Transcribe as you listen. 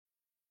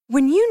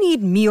When you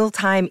need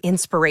mealtime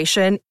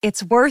inspiration,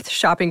 it's worth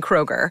shopping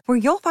Kroger, where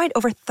you'll find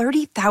over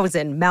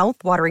 30,000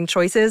 mouth-watering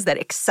choices that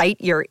excite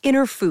your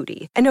inner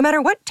foodie. And no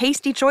matter what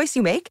tasty choice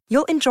you make,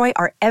 you'll enjoy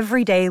our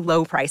everyday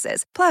low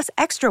prices, plus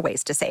extra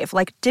ways to save,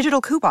 like digital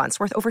coupons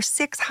worth over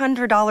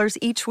 $600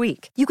 each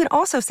week. You can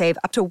also save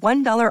up to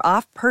 $1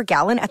 off per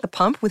gallon at the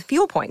pump with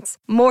fuel points.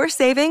 More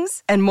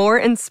savings and more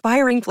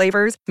inspiring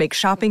flavors make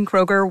shopping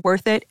Kroger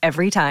worth it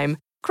every time.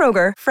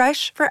 Kroger,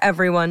 fresh for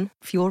everyone.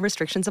 Fuel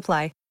restrictions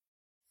apply.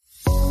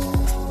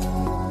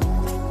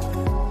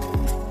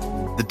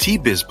 The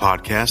T-Biz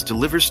podcast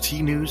delivers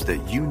tea news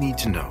that you need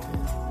to know.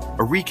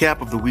 A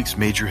recap of the week's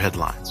major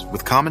headlines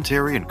with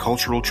commentary and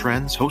cultural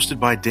trends hosted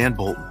by Dan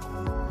Bolton.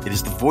 It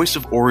is the voice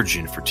of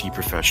origin for tea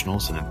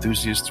professionals and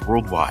enthusiasts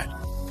worldwide.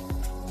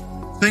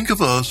 Think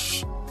of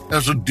us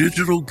as a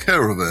digital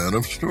caravan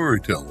of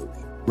storytellers,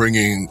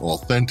 bringing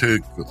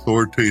authentic,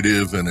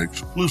 authoritative, and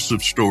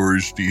exclusive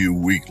stories to you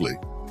weekly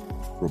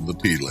from the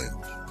Tea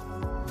Lands.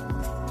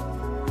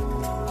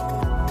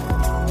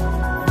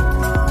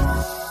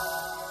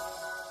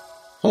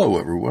 Hello,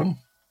 everyone.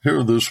 Here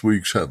are this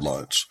week's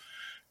headlines.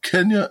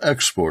 Kenya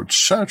exports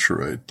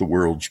saturate the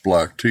world's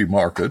black tea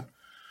market.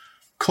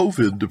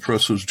 COVID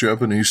depresses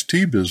Japanese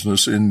tea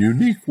business in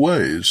unique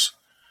ways.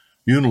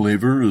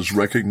 Unilever is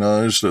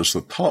recognized as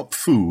the top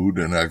food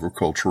and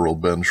agricultural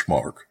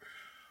benchmark.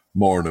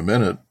 More in a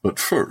minute, but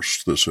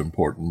first, this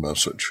important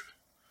message.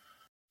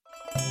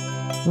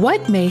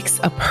 What makes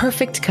a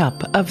perfect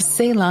cup of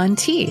Ceylon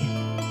tea?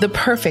 The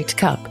perfect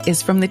cup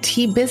is from the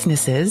tea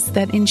businesses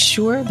that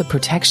ensure the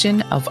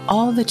protection of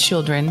all the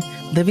children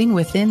living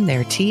within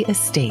their tea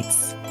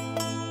estates.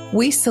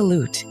 We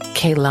salute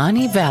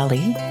Kailani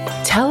Valley,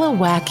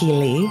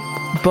 Telawakili,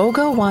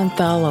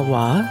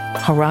 Bogawanthalawa,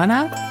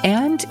 Harana,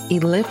 and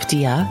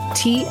Elliptia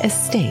tea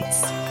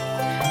estates.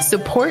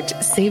 Support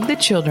Save the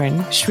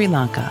Children, Sri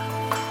Lanka.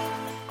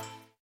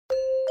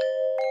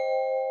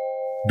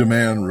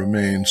 Demand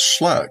remains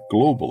slack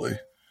globally,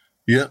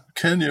 yet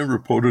Kenya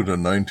reported a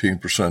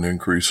 19%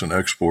 increase in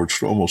exports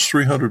to almost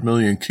 300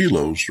 million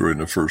kilos during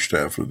the first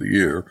half of the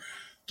year,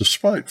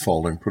 despite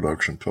falling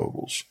production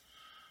totals.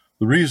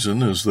 The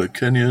reason is that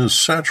Kenya is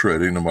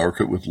saturating the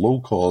market with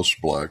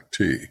low-cost black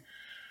tea.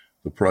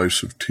 The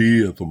price of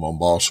tea at the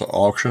Mombasa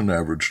auction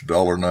averaged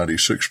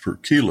 $1.96 per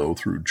kilo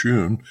through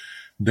June,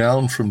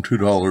 down from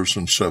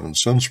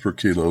 $2.07 per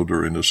kilo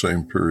during the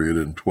same period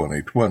in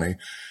 2020,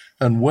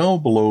 and well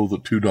below the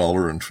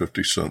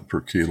 $2.50 per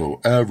kilo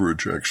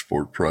average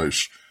export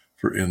price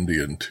for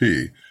Indian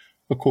tea,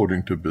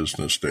 according to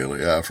Business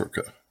Daily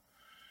Africa.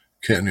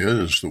 Kenya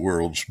is the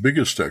world's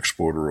biggest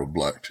exporter of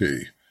black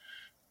tea.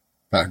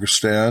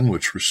 Pakistan,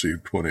 which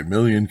received 20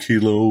 million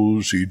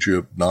kilos,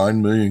 Egypt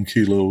 9 million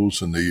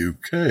kilos, and the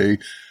UK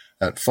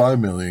at 5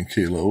 million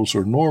kilos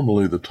are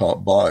normally the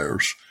top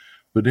buyers,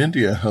 but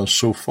India has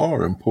so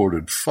far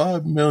imported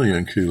 5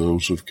 million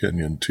kilos of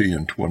Kenyan tea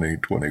in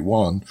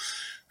 2021,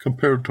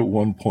 compared to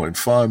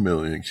 1.5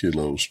 million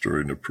kilos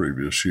during the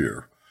previous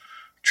year.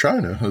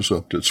 China has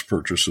upped its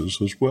purchases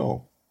as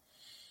well.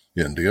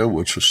 India,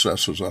 which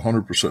assesses a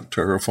 100%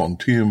 tariff on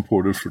tea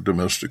imported for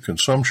domestic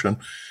consumption,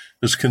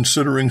 is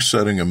considering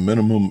setting a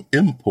minimum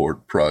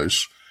import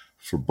price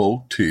for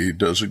bulk tea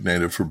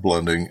designated for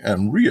blending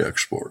and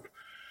re-export.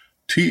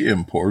 Tea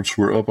imports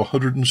were up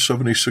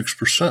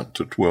 176%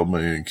 to 12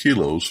 million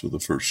kilos for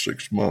the first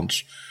 6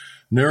 months,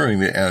 nearing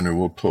the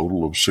annual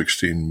total of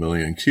 16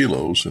 million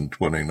kilos in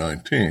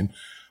 2019,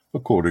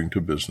 according to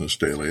Business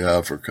Daily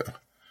Africa.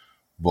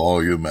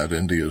 Volume at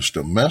India's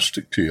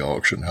domestic tea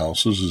auction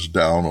houses is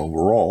down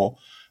overall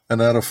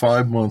and at a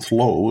 5-month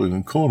low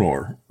in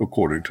Coonoor,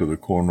 according to the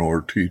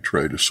Coonoor Tea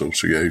Trade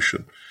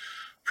Association.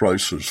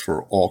 Prices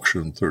for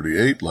auction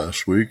 38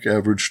 last week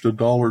averaged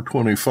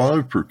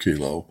 $1.25 per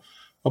kilo,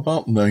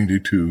 about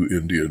 92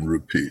 Indian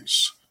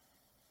rupees.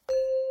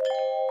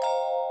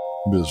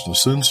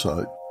 Business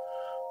Insight.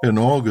 In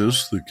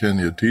August, the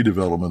Kenya Tea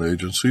Development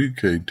Agency,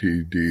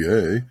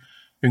 KTDA,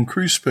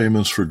 increased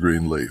payments for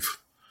green leaf.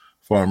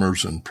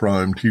 Farmers in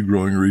prime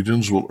tea-growing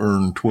regions will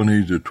earn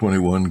 20 to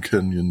 21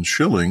 Kenyan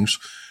shillings,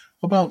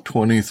 about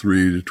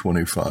 23 to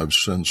 25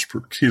 cents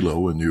per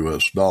kilo in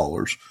U.S.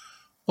 dollars,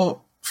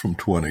 up from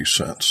 20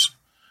 cents.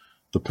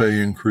 The pay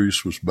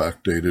increase was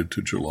backdated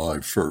to July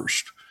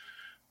 1st.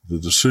 The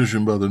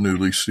decision by the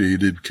newly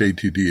seated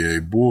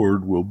KTDA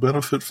board will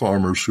benefit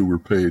farmers who were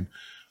paid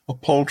a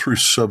paltry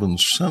 7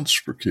 cents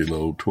per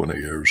kilo 20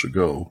 years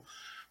ago,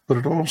 but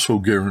it also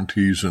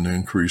guarantees an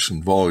increase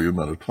in volume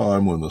at a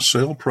time when the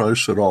sale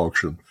price at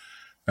auction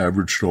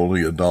averaged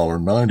only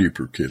 $1.90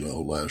 per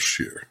kilo last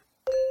year.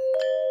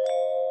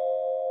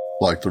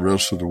 Like the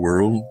rest of the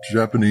world,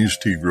 Japanese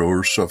tea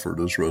growers suffered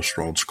as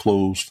restaurants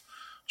closed,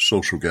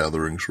 social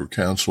gatherings were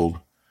canceled,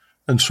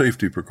 and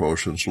safety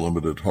precautions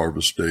limited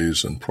harvest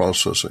days and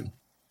processing.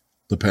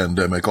 The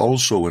pandemic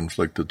also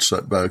inflicted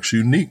setbacks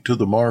unique to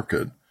the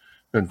market,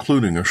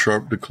 including a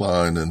sharp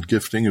decline in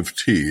gifting of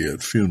tea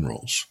at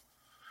funerals.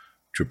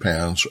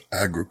 Japan's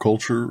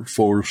Agriculture,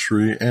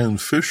 Forestry, and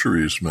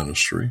Fisheries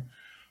Ministry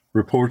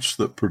reports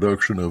that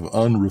production of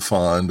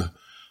unrefined,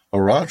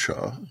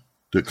 Aracha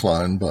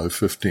declined by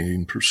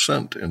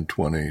 15% in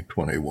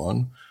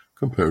 2021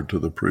 compared to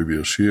the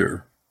previous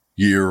year.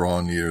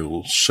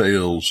 Year-on-year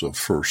sales of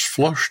first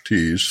flush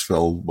teas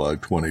fell by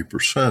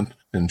 20%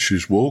 in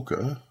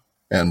Shizuoka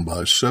and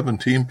by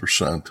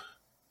 17%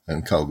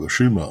 in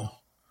Kagoshima,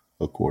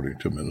 according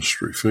to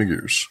ministry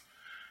figures.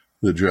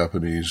 The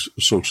Japanese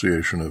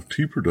Association of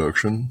Tea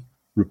Production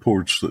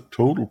reports that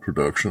total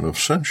production of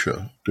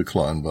sencha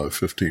declined by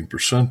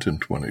 15% in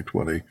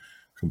 2020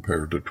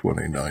 compared to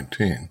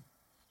 2019.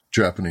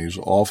 Japanese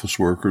office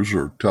workers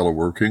are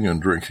teleworking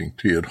and drinking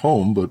tea at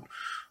home, but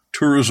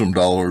tourism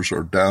dollars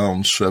are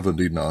down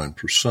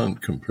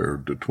 79%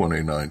 compared to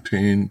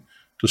 2019,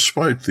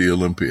 despite the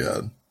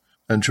Olympiad.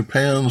 And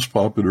Japan's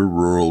popular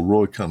rural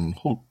ryokan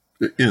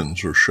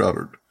inns are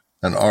shuttered.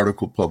 An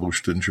article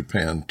published in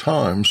Japan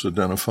Times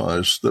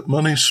identifies that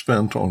money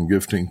spent on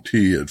gifting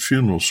tea at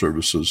funeral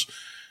services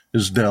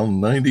is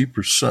down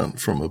 90%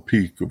 from a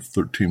peak of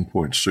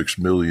 13.6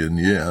 million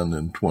yen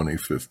in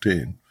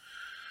 2015.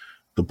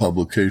 The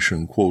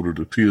publication quoted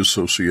a tea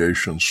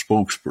association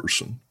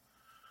spokesperson,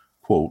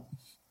 quote,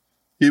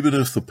 "Even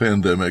if the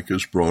pandemic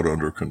is brought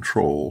under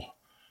control,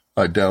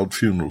 I doubt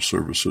funeral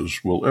services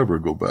will ever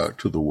go back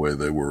to the way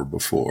they were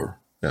before,"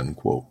 end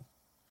quote.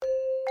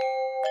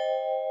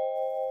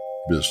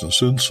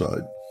 Business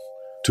Insight.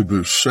 To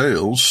boost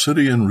sales,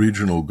 city and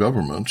regional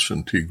governments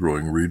in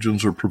tea-growing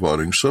regions are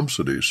providing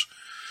subsidies.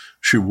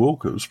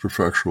 Shizuoka's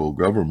prefectural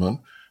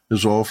government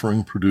is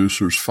offering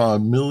producers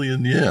 5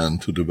 million yen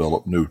to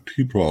develop new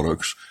tea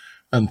products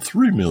and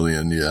 3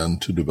 million yen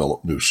to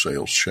develop new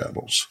sales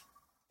channels.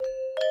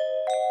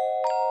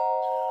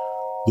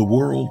 The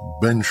World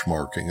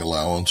Benchmarking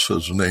Alliance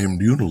has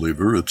named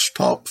Unilever its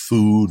top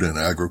food and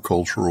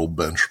agricultural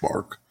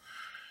benchmark.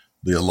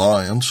 The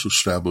alliance,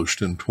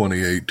 established in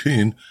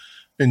 2018,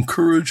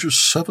 encourages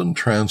 7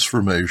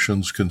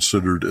 transformations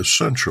considered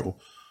essential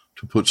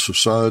to put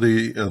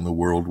society and the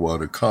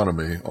worldwide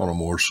economy on a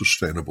more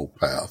sustainable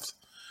path.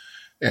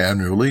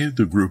 Annually,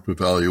 the group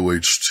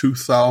evaluates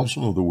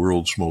 2,000 of the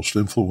world's most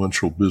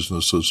influential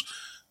businesses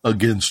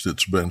against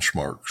its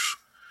benchmarks.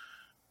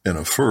 In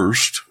a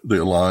first,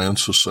 the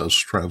alliance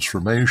assessed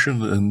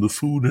transformation in the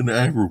food and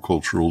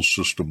agricultural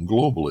system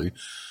globally,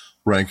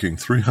 ranking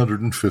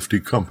 350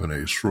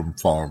 companies from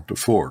farm to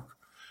fork.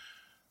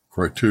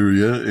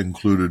 Criteria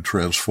included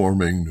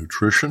transforming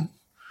nutrition,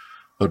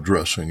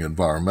 addressing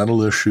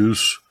environmental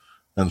issues,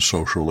 and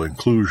social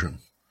inclusion.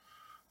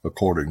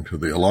 According to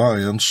the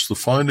alliance, the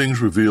findings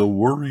reveal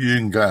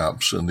worrying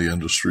gaps in the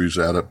industry's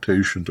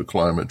adaptation to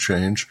climate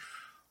change,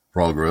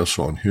 progress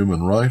on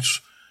human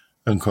rights,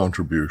 and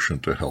contribution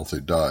to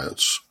healthy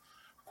diets.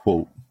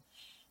 Quote,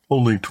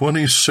 "Only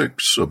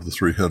 26 of the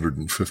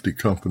 350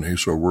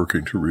 companies are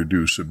working to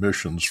reduce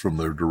emissions from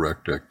their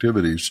direct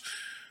activities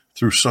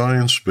through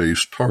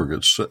science-based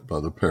targets set by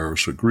the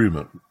Paris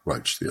Agreement,"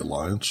 writes the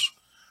alliance.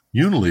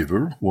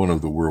 Unilever, one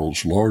of the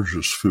world's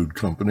largest food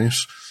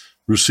companies,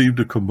 received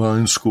a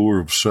combined score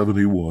of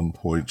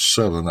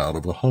 71.7 out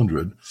of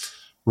 100,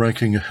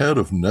 ranking ahead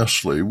of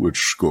Nestle, which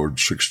scored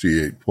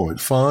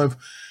 68.5,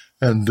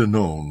 and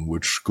Danone,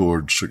 which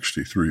scored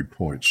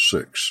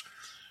 63.6.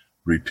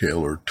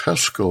 Retailer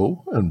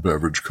Tesco and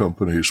beverage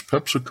companies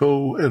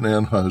PepsiCo and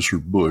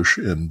Anheuser-Busch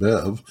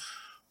InBev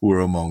were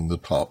among the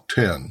top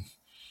 10.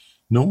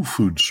 No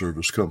food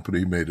service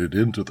company made it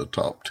into the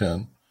top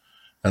 10,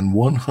 and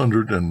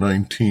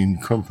 119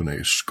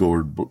 companies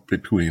scored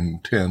between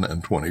 10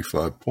 and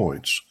 25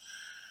 points.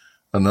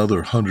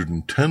 Another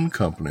 110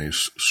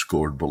 companies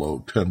scored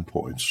below 10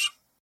 points.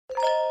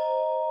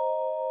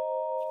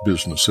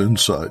 Business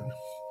Insight.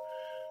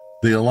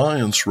 The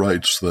alliance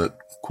writes that,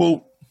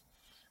 quote,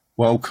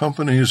 "While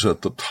companies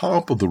at the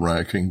top of the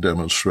ranking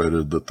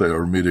demonstrated that they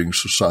are meeting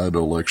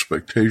societal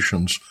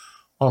expectations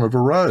on a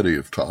variety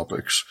of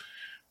topics,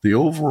 the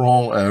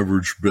overall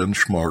average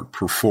benchmark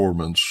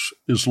performance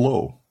is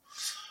low.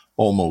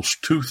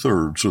 Almost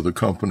 2/3 of the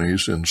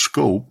companies in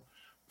scope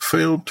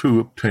failed to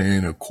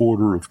obtain a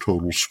quarter of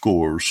total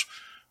scores,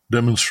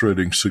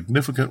 demonstrating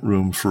significant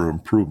room for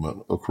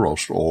improvement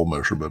across all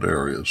measurement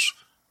areas,"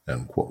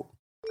 end quote.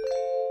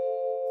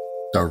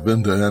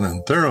 Darvinda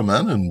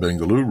Anantharaman in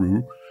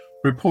Bengaluru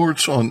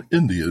reports on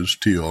India's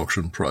tea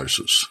auction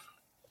prices.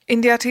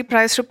 India Tea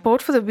Price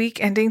Report for the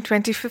week ending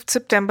 25th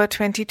September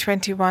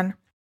 2021.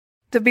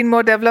 There have been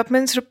more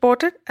developments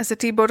reported as the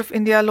Tea Board of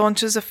India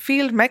launches a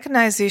field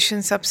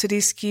mechanization subsidy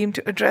scheme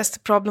to address the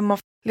problem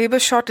of labour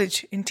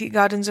shortage in tea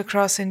gardens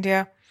across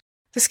India.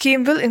 The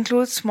scheme will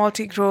include small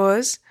tea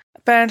growers,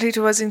 apparently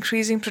towards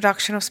increasing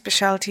production of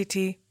specialty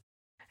tea.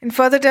 In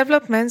further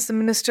developments, the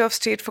Minister of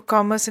State for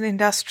Commerce and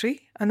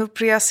Industry,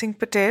 Anupriya Singh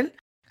Patel,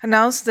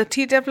 announced the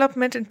Tea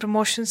Development and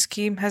Promotion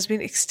Scheme has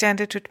been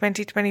extended to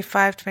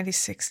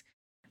 2025-26.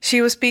 She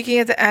was speaking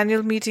at the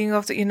annual meeting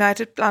of the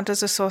United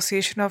Planters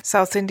Association of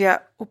South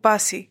India,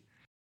 UPASI.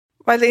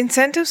 While the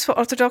incentives for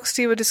orthodox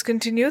tea were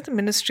discontinued, the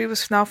ministry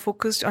was now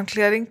focused on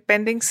clearing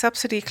pending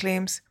subsidy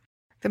claims.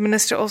 The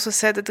minister also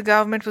said that the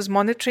government was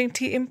monitoring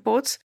tea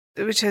imports,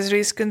 which has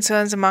raised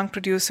concerns among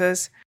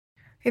producers.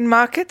 In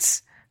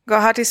markets,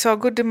 Guwahati saw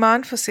good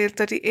demand for Sale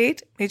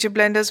 38. Major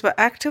blenders were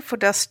active for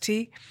dust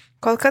tea.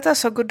 Kolkata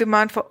saw good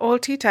demand for all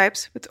tea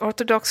types, with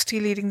Orthodox tea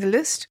leading the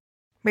list.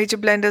 Major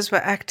blenders were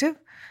active.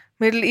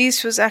 Middle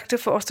East was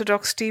active for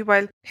Orthodox tea,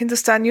 while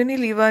Hindustan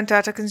Unilever and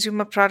Tata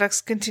Consumer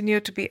Products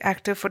continued to be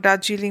active for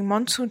Darjeeling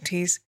monsoon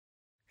teas.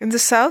 In the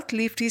south,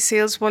 leaf tea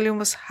sales volume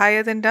was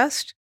higher than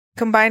dust.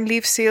 Combined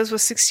leaf sales were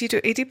 60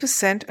 to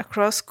 80%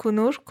 across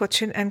Kunur,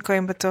 Cochin and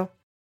Coimbatore.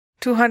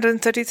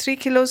 233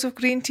 kilos of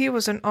green tea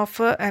was on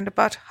offer and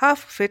about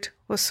half of it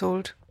was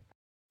sold.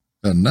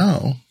 And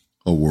now,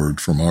 a word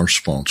from our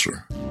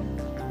sponsor.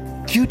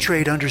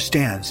 Q-Trade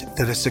understands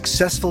that a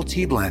successful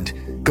tea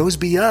blend goes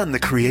beyond the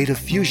creative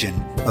fusion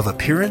of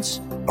appearance,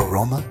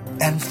 aroma,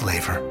 and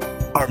flavor.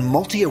 Our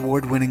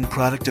multi-award-winning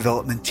product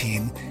development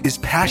team is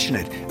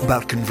passionate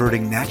about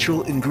converting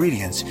natural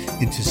ingredients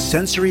into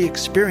sensory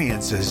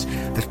experiences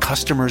that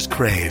customers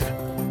crave.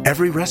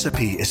 Every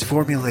recipe is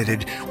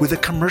formulated with a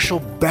commercial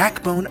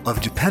backbone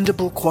of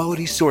dependable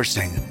quality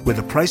sourcing with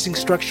a pricing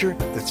structure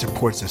that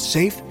supports a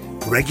safe,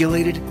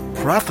 regulated,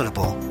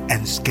 profitable,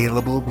 and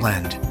scalable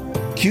blend.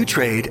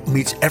 Q-Trade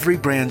meets every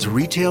brand's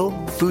retail,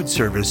 food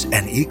service,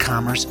 and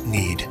e-commerce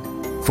need.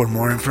 For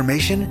more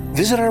information,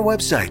 visit our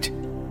website,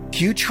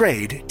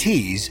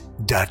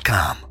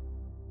 qtradeteas.com.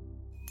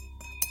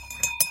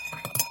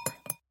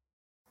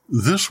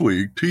 This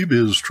week,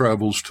 T-Biz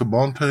travels to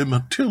Monte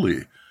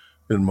Matili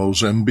in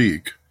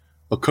Mozambique,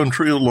 a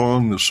country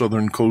along the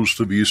southern coast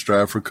of East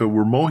Africa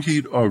where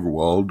Mohit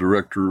Agarwal,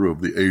 director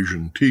of the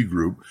Asian Tea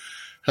Group,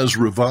 has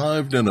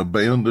revived an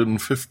abandoned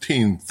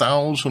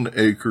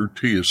 15,000-acre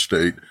tea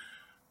estate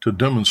to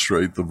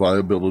demonstrate the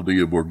viability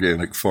of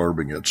organic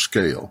farming at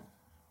scale.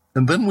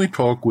 And then we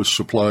talk with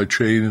supply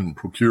chain and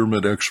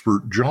procurement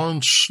expert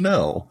John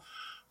Snell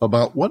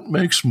about what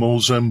makes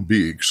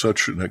Mozambique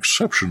such an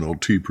exceptional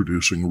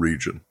tea-producing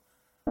region.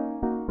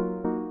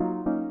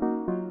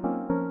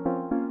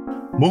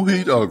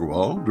 Mohit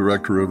Agarwal,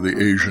 director of the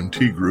Asian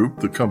Tea Group,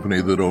 the company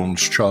that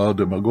owns Cha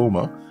de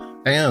Magoma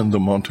and the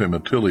Monte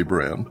Matili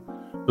brand,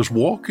 is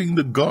walking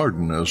the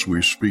garden as we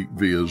speak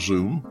via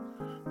Zoom,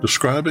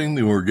 describing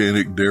the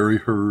organic dairy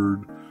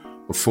herd,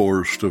 a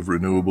forest of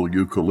renewable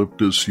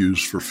eucalyptus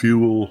used for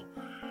fuel,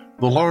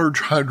 the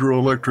large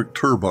hydroelectric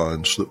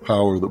turbines that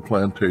power the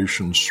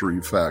plantation's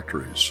 3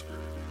 factories.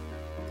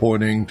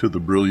 Pointing to the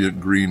brilliant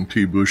green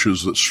tea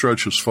bushes that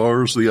stretch as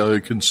far as the eye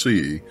can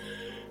see,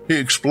 he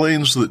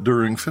explains that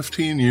during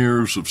 15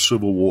 years of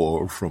civil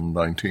war from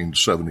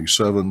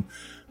 1977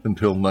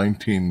 until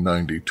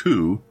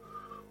 1992,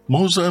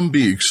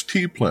 Mozambique's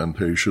tea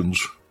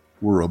plantations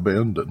were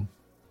abandoned.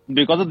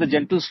 Because of the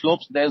gentle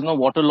slopes, there's no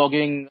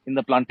waterlogging in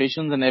the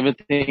plantations and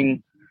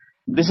everything.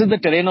 This is the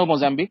terrain of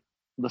Mozambique,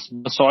 the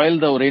soil,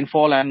 the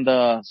rainfall, and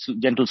the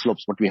gentle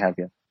slopes, what we have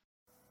here.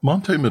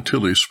 Monte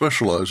Matili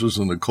specializes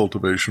in the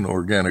cultivation of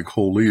organic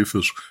whole leaf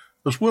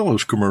as well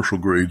as commercial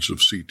grades of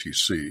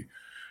CTC.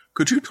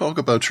 Could you talk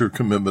about your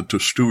commitment to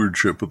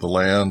stewardship of the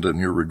land and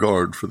your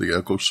regard for the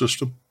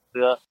ecosystem?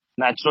 The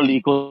natural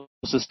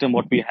ecosystem,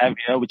 what we have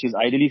here, which is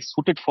ideally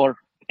suited for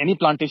any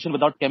plantation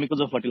without chemicals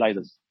or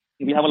fertilizers.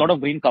 We have a lot of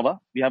green cover.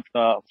 We have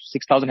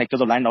 6,000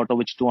 hectares of land, out of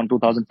which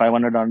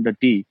 2,500 are under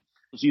tea.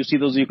 So you see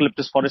those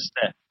eucalyptus forests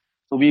there.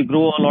 So we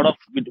grow a lot of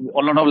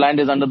land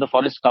is under the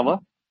forest cover.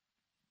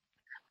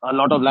 A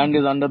lot of land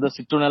is under the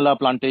citronella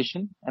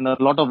plantation, and a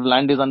lot of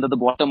land is under the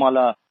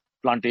Guatemala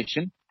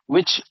plantation,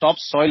 which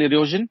stops soil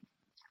erosion,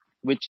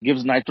 which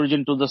gives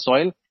nitrogen to the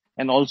soil,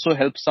 and also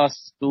helps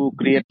us to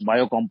create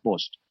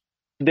biocompost.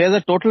 There's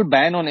a total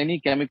ban on any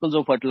chemicals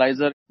or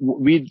fertilizer.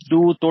 We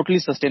do totally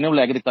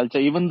sustainable agriculture.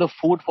 Even the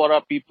food for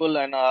our people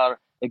and our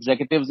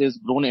executives is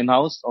grown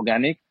in-house,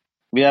 organic.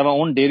 We have our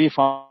own dairy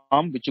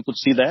farm, which you could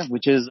see there,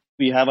 which is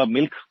we have a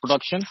milk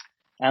production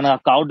and a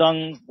cow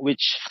dung,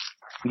 which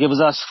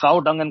gives us cow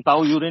dung and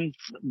cow urine.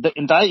 The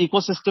entire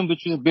ecosystem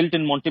which we built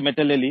in Monte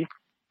Matili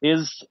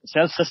is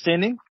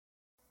self-sustaining.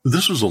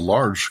 This is a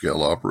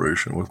large-scale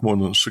operation with more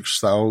than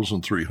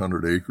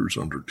 6,300 acres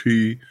under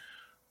tea,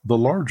 the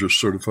largest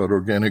certified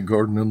organic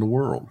garden in the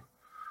world.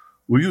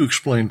 Will you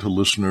explain to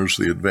listeners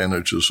the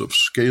advantages of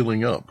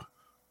scaling up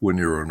when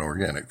you're an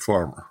organic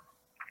farmer?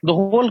 The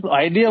whole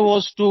idea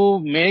was to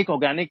make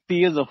organic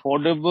tea as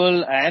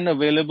affordable and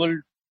available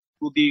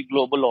to the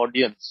global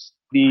audience.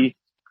 The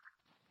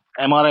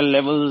MRL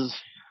levels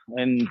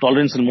and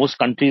tolerance in most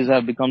countries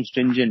have become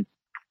stringent.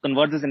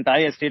 Convert this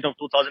entire estate of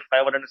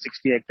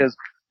 2,560 hectares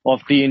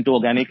of tea into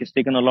organic. It's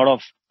taken a lot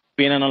of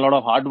pain and a lot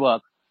of hard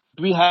work.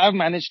 We have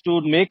managed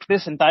to make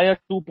this entire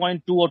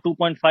 2.2 or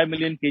 2.5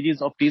 million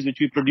kgs of teas which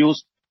we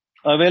produce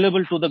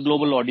available to the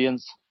global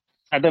audience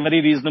at a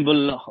very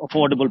reasonable,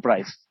 affordable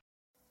price.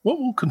 What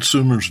will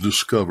consumers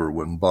discover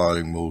when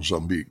buying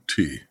Mozambique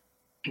tea?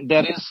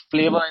 There is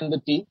flavor in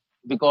the tea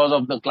because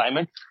of the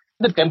climate.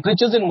 The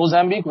temperatures in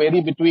Mozambique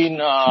vary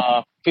between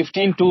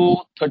 15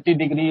 to 30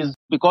 degrees.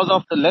 Because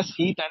of the less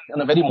heat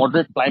and a very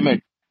moderate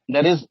climate,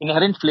 there is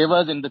inherent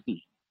flavors in the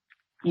tea.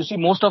 You see,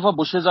 most of our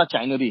bushes are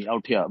chinery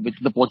out here, which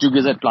the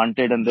Portuguese had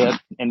planted and they had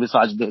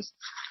envisaged this.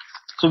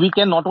 So we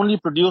can not only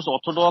produce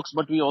orthodox,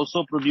 but we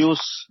also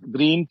produce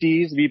green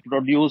teas, we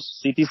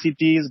produce CTC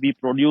teas, we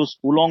produce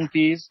oolong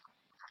teas.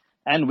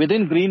 And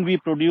within green, we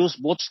produce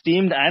both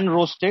steamed and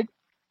roasted,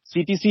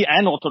 CTC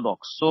and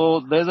orthodox.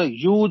 So there's a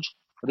huge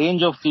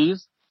range of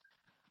teas.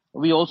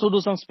 We also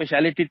do some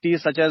specialty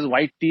teas such as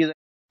white teas.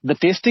 The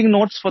tasting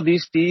notes for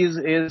these teas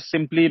is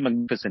simply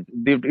magnificent.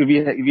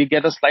 We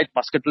get a slight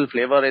muscatel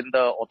flavor in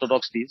the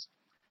orthodox teas.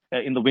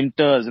 In the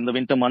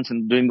winter months,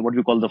 and during what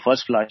we call the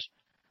first flush,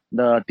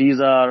 the teas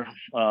are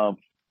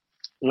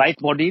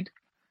light-bodied,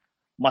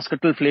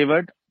 muscatel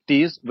flavored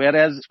teas.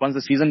 Whereas once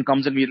the season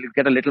comes in, we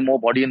get a little more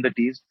body in the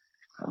teas,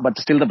 but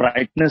still the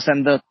brightness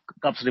and the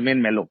cups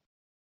remain mellow.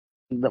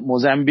 The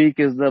Mozambique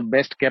is the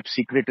best kept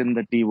secret in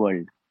the tea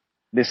world.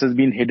 This has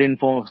been hidden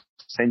for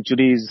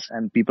centuries,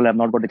 and people have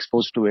not got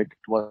exposed to it.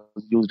 It was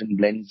used in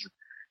blends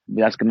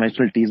as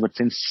conventional teas, but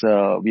since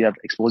we are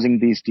exposing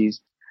these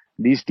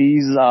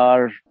teas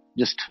are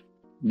just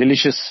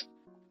delicious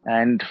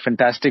and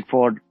fantastic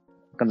for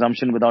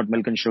consumption without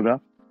milk and sugar.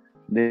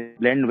 They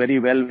blend very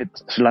well with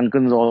Sri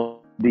Lankans or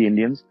the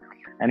Indians.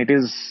 And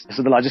this is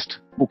the largest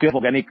bouquet of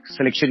organic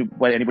selection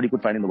where anybody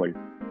could find in the world.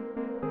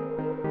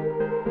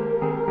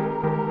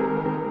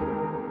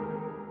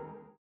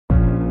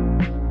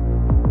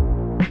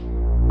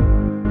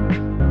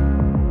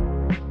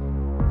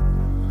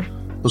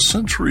 A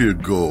century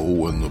ago,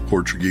 when the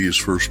Portuguese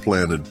first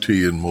planted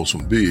tea in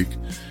Mozambique,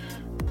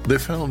 they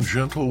found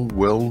gentle,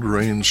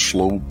 well-drained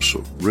slopes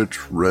of rich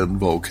red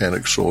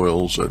volcanic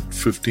soils at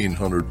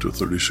 1,500 to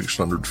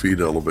 3,600 feet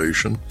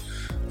elevation,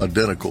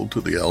 identical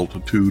to the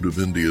altitude of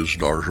India's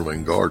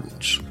Darjeeling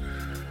Gardens.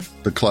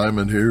 The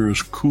climate here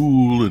is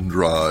cool and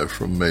dry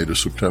from May to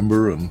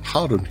September and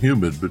hot and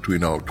humid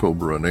between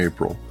October and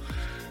April.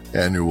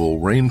 Annual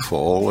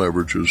rainfall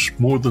averages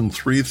more than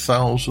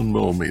 3,000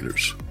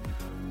 millimeters.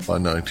 By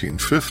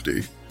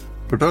 1950,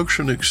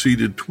 production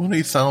exceeded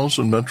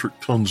 20,000 metric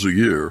tons a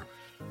year,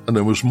 and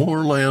there was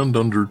more land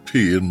under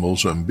tea in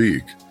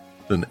Mozambique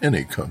than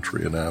any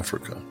country in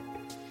Africa.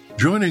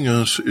 Joining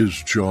us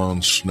is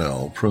John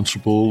Snell,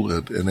 principal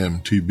at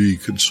NMTB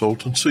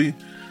Consultancy,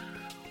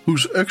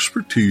 whose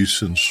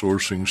expertise in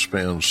sourcing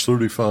spans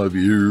 35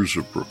 years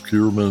of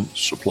procurement,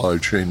 supply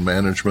chain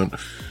management,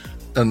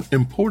 and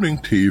importing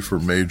tea for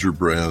major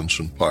brands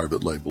and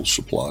private label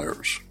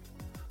suppliers.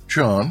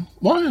 John,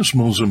 why is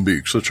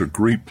Mozambique such a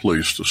great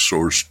place to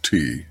source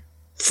tea?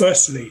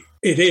 Firstly,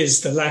 it is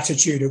the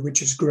latitude at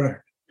which it's grown.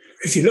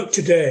 If you look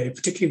today,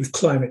 particularly with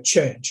climate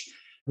change,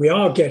 we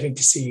are getting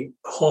to see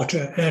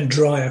hotter and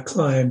drier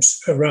climes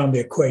around the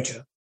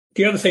equator.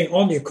 The other thing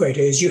on the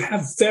equator is you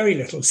have very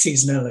little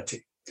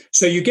seasonality.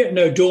 So you get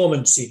no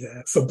dormancy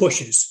there for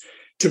bushes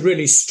to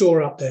really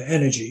store up their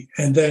energy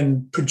and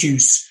then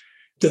produce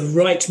the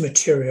right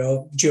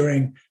material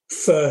during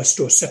first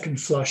or second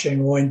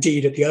flushing, or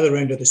indeed at the other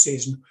end of the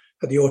season,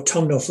 at the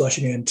autumnal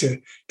flushing end, to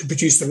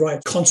produce the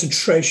right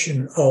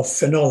concentration of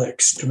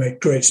phenolics to make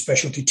great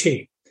specialty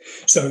tea.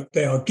 So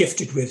they are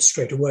gifted with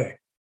straight away.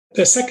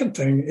 The second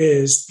thing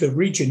is the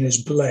region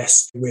is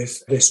blessed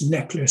with this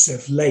necklace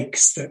of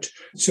lakes that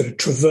sort of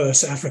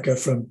traverse Africa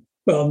from,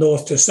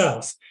 north to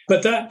south.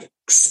 But that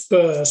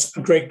spurs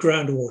great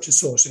groundwater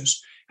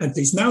sources. And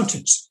these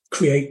mountains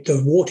create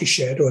the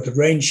watershed or the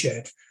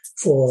rainshed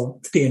for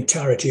the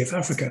entirety of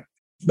Africa.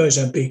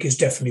 Mozambique is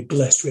definitely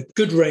blessed with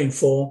good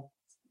rainfall,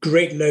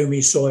 great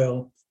loamy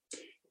soil,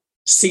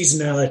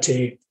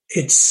 seasonality.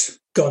 It's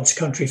God's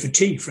country for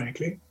tea,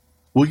 frankly.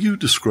 Will you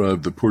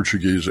describe the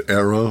Portuguese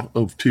era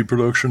of tea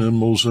production in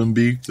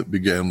Mozambique that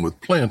began with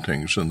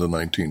plantings in the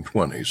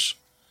 1920s?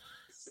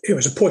 It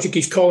was a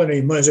Portuguese colony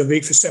in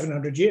Mozambique for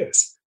 700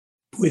 years.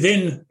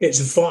 Within its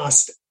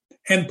vast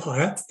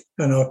empire,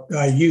 and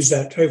I use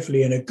that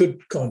hopefully in a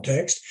good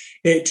context,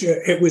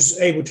 it was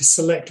able to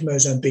select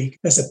Mozambique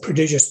as a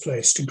prodigious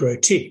place to grow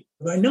tea.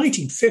 By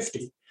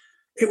 1950,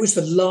 it was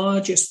the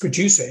largest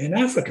producer in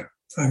Africa.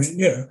 I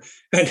mean,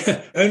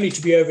 and only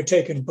to be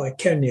overtaken by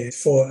Kenya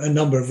for a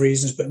number of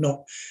reasons, but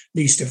not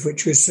least of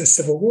which was the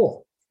civil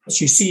war.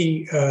 As you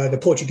see the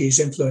Portuguese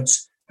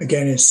influence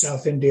again in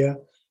South India,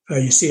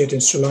 you see it in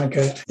Sri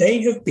Lanka.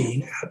 They have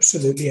been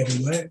absolutely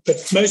everywhere.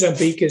 But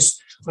Mozambique is,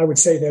 I would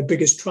say, their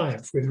biggest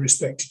triumph with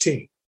respect to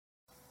tea.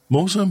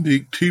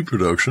 Mozambique tea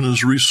production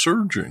is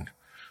resurging.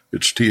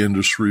 Its tea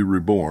industry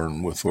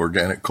reborn with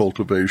organic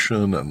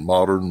cultivation and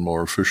modern,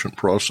 more efficient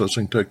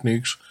processing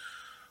techniques.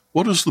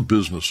 What is the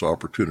business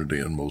opportunity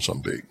in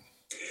Mozambique?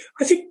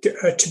 I think,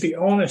 to be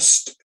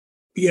honest,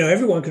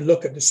 everyone can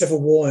look at the Civil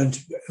War and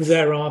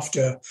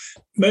thereafter,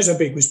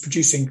 Mozambique was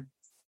producing,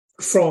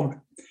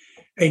 from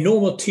a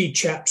normal tea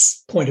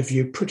chap's point of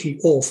view, pretty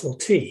awful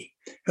tea.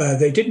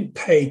 They didn't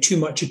pay too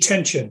much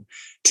attention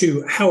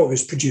to how it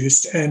was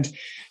produced, and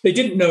they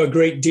didn't know a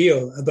great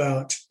deal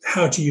about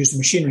how to use the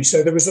machinery.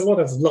 So there was a lot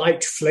of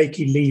light,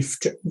 flaky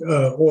leafed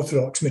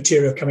orthodox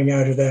material coming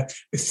out of there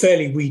with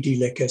fairly weedy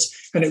liquors,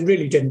 and it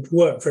really didn't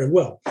work very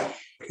well.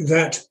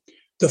 That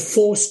the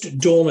forced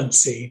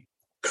dormancy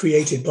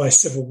created by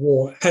civil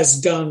war has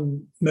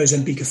done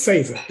Mozambique a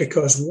favor,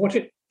 because what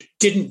it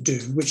didn't do,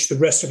 which the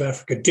rest of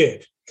Africa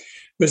did,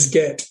 was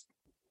get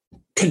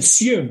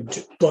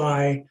consumed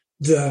by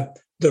the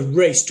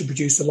race to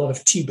produce a lot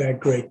of teabag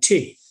grade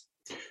tea.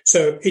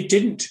 So it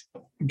didn't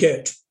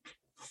get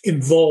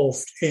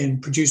involved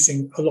in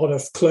producing a lot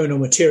of clonal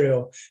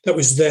material that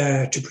was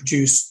there to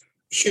produce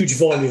huge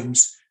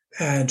volumes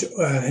and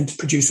to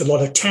produce a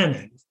lot of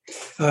tannin.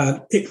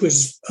 It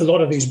was a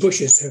lot of these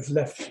bushes have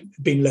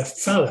been left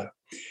fallow.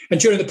 And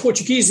during the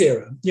Portuguese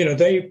era,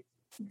 they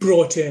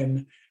brought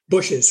in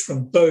bushes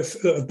from both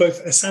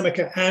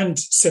Assamica and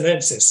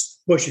Sinensis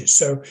bushes.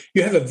 So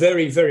you have a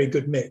very, very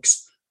good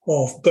mix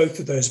of both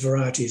of those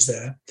varieties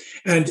there.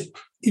 And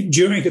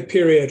during the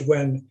period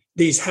when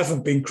these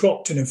haven't been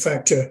cropped, and in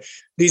fact,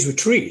 these were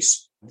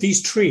trees, these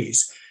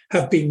trees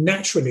have been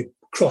naturally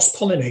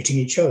cross-pollinating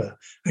each other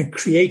and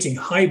creating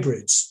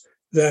hybrids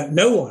that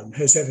no one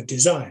has ever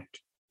designed.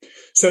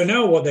 So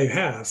now what they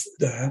have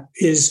there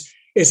is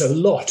a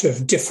lot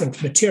of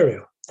different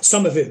material.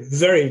 Some of it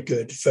very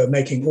good for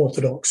making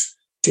orthodox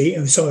tea,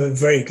 and some of it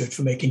very good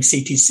for making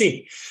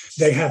CTC.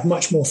 They have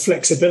much more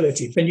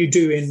flexibility than you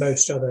do in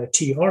most other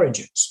tea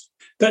origins.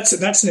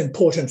 That's an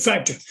important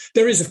factor.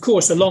 There is, of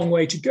course, a long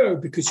way to go,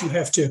 because you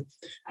have to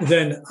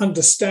then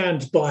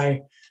understand,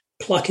 by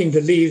plucking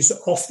the leaves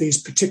off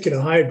these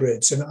particular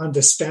hybrids and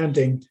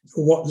understanding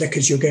what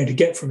liquors you're going to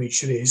get from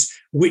each of these,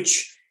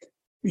 which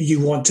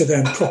you want to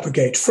then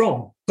propagate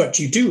from. But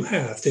you do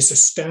have this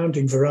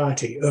astounding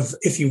variety of,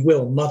 if you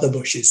will, mother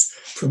bushes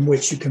from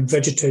which you can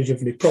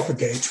vegetatively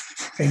propagate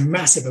a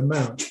massive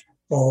amount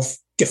of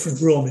different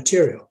raw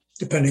material,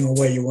 depending on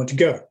where you want to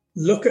go.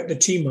 Look at the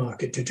tea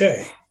market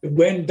today.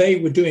 When they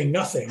were doing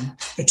nothing,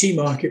 the tea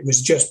market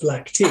was just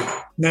black tea.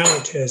 Now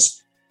it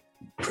has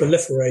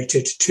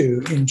proliferated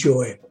to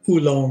enjoy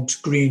oolongs,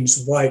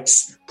 greens,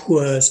 whites,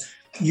 puers,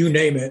 you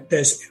name it.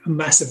 There's a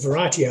massive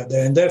variety out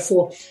there. And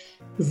therefore,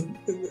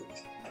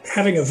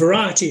 having a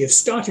variety of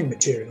starting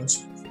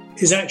materials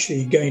is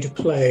actually going to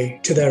play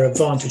to their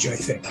advantage, I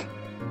think.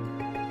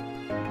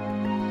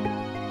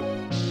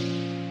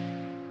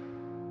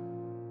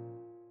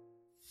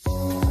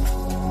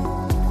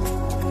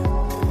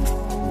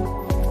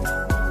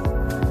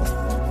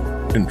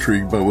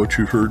 Intrigued by what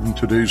you heard in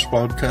today's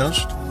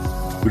podcast?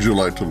 Would you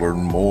like to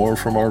learn more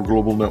from our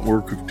global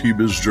network of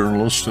Tea-Biz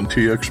journalists and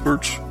tea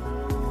experts?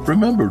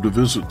 Remember to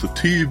visit the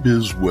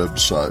Tea-Biz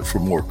website for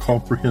more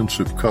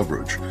comprehensive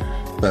coverage.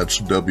 That's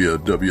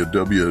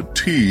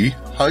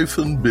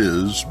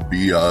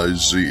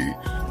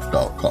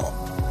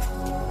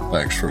www.tea-biz.com.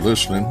 Thanks for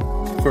listening.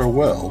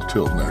 Farewell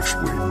till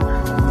next week.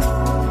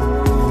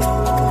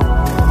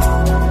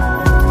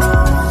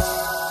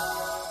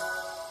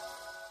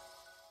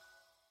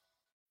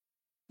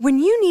 When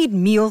you need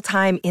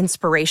mealtime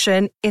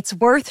inspiration, it's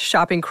worth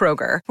shopping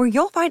Kroger, where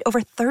you'll find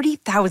over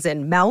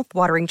 30,000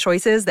 mouth-watering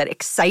choices that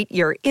excite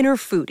your inner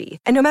foodie.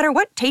 And no matter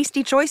what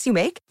tasty choice you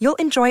make, you'll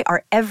enjoy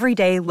our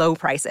everyday low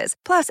prices,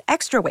 plus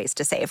extra ways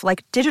to save,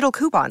 like digital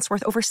coupons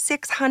worth over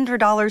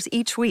 $600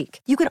 each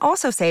week. You can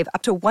also save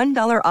up to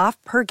 $1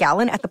 off per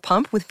gallon at the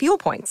pump with fuel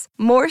points.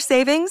 More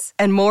savings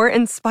and more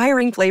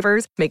inspiring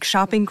flavors make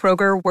shopping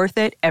Kroger worth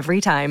it every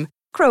time.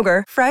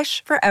 Kroger,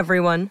 fresh for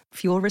everyone.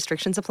 Fuel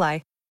restrictions apply.